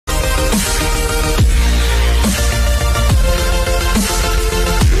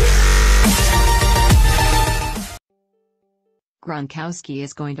Gronkowski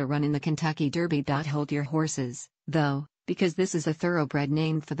is going to run in the Kentucky Derby.Hold your horses, though, because this is a thoroughbred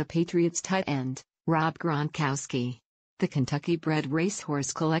named for the Patriots tight end, Rob Gronkowski. The Kentucky-bred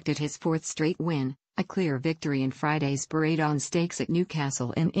racehorse collected his fourth straight win, a clear victory in Friday's Burradon Stakes at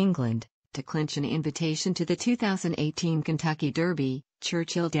Newcastle in England, to clinch an invitation to the 2018 Kentucky Derby.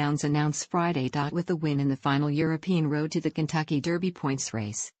 Churchill Downs announced Friday.With the win in the final European Road to the Kentucky Derby points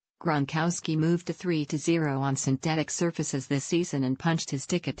race. Gronkowski moved to 3-0 on synthetic surfaces this season and punched his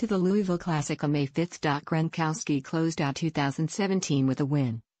ticket to the Louisville Classic on May 5. Gronkowski closed out 2017 with a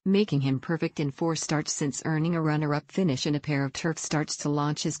win, making him perfect in 4 starts since earning a runner-up finish in a pair of turf starts to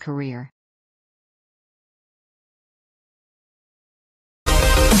launch his career.